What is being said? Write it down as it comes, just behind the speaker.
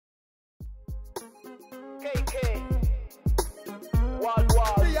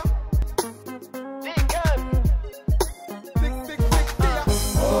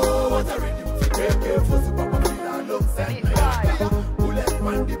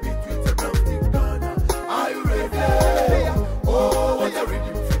man the beat with a brown stick Ghana. Are you ready? Oh, what a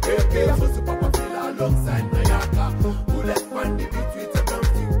rhythm for KK. So super Papa feel alongside Nayaka. Bullet man the beat with a brown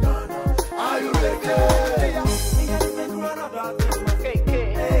stick Ghana. Are you ready?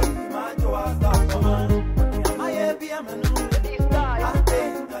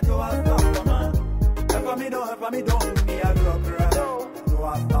 Me don't be a grubber.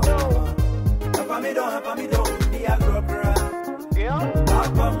 Me don't be a grubber.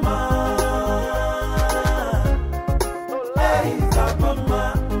 Papa man, hey, Papa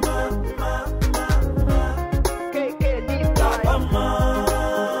man, Papa man, hey, Papa man.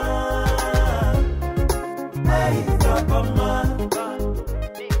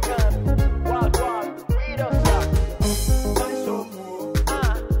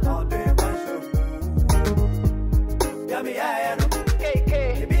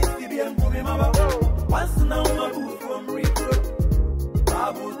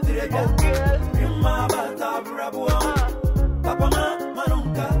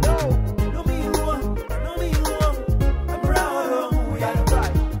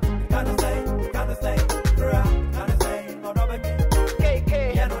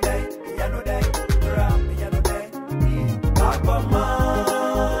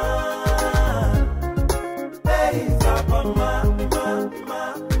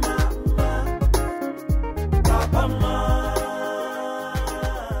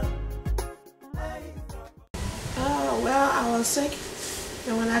 Sick,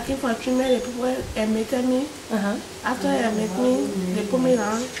 and when I came for treatment, the people admitted me. After they admit me, they put me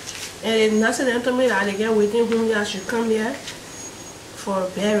down, and the nurse told me that they get waiting for me. I should come here for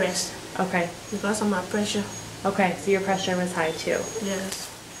bed rest. Okay. Because of my pressure. Okay, so your pressure was high too. Yes.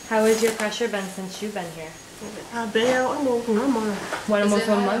 How has your pressure been since you've been here? I've been here almost 1 month. Almost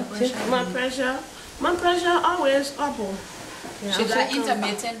 1 month too? My pressure always up. Yeah, she got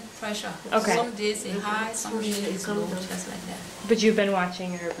intermittent pressure. Okay. Some days it's high, some days it's low, just like that. But you've been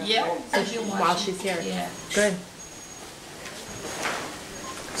watching her pressure? Yeah, while she's here? Yeah. Good.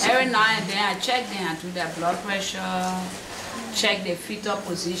 Every now and then I check them and do their blood pressure, check the fetal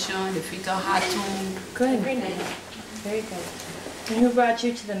position, the fetal heart tone. Good. Very good. And who brought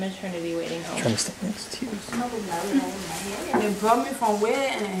you to the maternity waiting home? Trying to stay next to you. They brought me from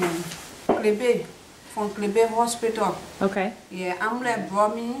where? Klebe. From Klebe Hospital. Okay. Yeah, Amle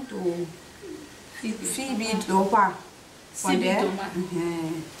brought me to Phoebe Dopa. From there.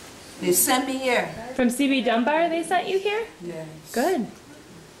 They sent me here. From CB Dunbar they sent you here? Yes. Good.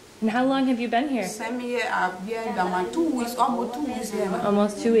 And how long have you been here? Sent me here, I've been here 2 weeks, almost 2 weeks here.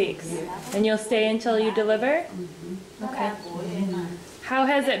 Almost 2 weeks. Yeah. And you'll stay until you deliver? Okay. How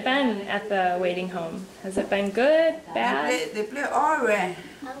has it been at the waiting home? Has it been good, bad? They play all right.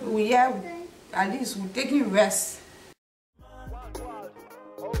 We have, at least we're taking rest.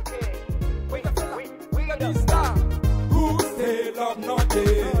 Okay. We got this star. Who say love not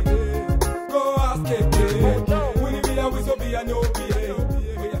dead? Go ask it. We be a whistle be a no be a.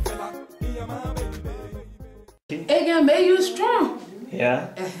 We a fella. Be a man baby. It can make you strong.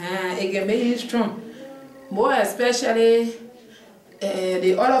 Yeah. It can make you strong. More especially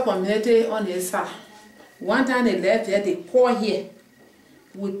the other community on the side. One time they left there, they call here.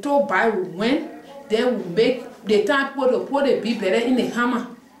 We told by we went, then we make the time put the bee better in the hammer.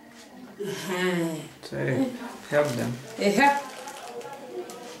 So help them. It helped.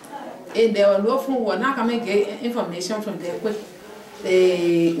 And they were no phone, we're not coming to get information from there quick.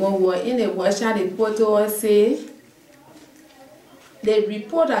 When we were in the workshop, they put to us say, the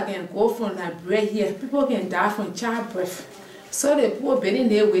report that can go from Liberia here, people can die from childbirth. So the poor baby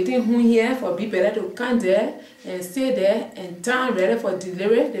there waiting here for people to come there and stay there and time ready for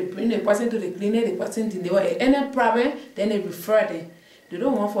delivery. They bring the person to the clinic, the person deliver. Any problem, then they refer them. They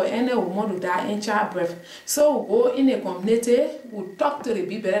don't want for any woman to die in childbirth. So we go in the community, we talk to the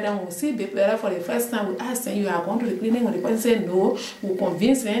people, then we see people for the first time. We ask them, you are going to the clinic? When the person say no, we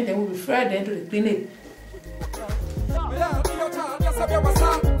convince them, then we refer them to the clinic.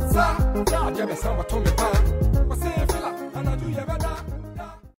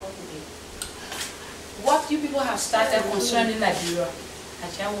 What you people have started concerning Liberia, I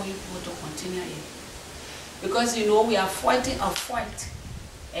just want you people to continue here. Because you know we are fighting a fight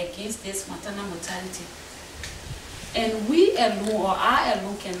against this maternal mortality. And we alone, or I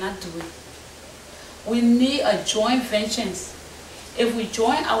alone, cannot do it. We need a joint vengeance. If we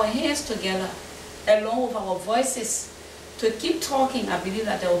join our hands together, along with our voices, to keep talking, I believe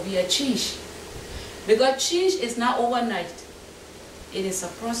that there will be a change. Because change is not overnight. It is a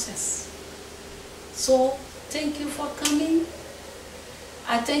process. So, thank you for coming.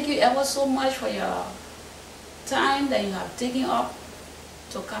 I thank you ever so much for your time that you have taken up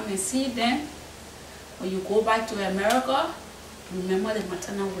to come and see them. When you go back to America, remember the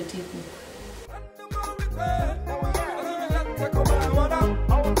maternal waiting room.